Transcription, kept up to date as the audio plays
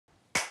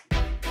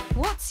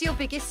What's your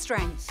biggest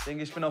strength?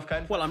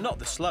 Well, I'm not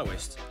the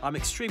slowest. I'm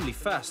extremely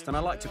fast and I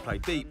like to play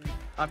deep.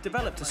 I've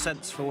developed a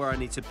sense for where I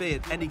need to be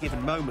at any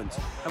given moment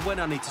and when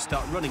I need to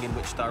start running in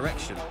which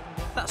direction.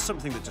 That's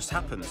something that just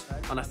happens,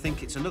 and I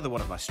think it's another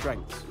one of my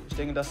strengths.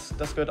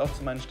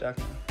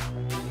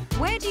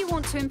 Where do you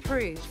want to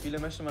improve?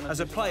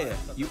 As a player,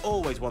 you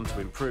always want to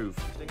improve.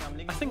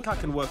 I think I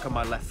can work on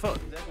my left foot,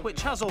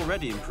 which has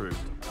already improved,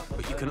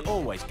 but you can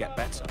always get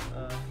better.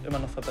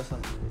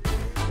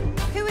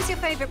 Who was your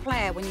favourite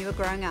player when you were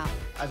growing up?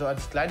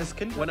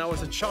 When I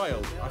was a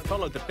child, I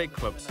followed the big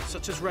clubs,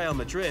 such as Real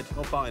Madrid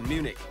or Bayern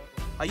Munich.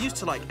 I used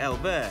to like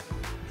Herrmann.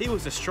 He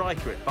was a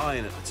striker at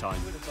Bayern at the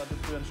time.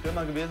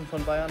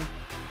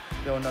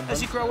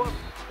 As you grow up,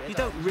 you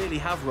don't really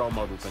have role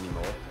models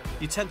anymore.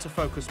 You tend to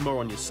focus more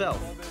on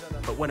yourself.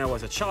 But when I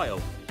was a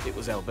child, it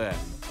was Herrmann.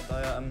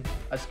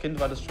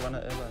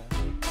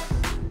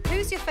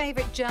 Who's your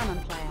favourite German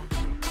player?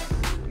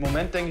 I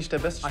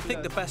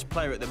think the best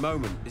player at the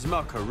moment is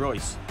Marco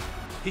Reus.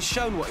 He's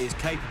shown what he is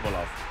capable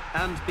of,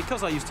 and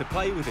because I used to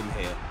play with him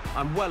here,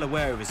 I'm well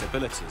aware of his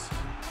abilities.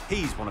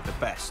 He's one of the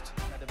best.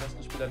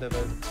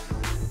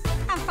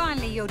 And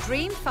finally, your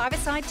dream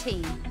five-a-side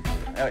team.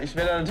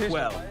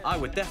 Well, I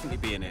would definitely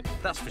be in it,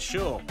 that's for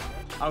sure.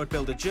 I would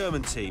build a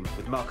German team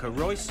with Marco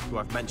Reus, who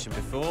I've mentioned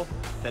before,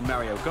 then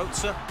Mario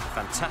Götze, a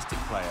fantastic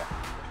player.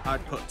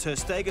 I'd put Ter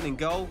Stegen in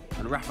goal,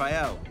 and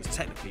Raphael is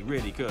technically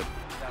really good.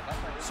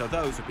 So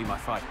those would be my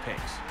 5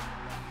 picks.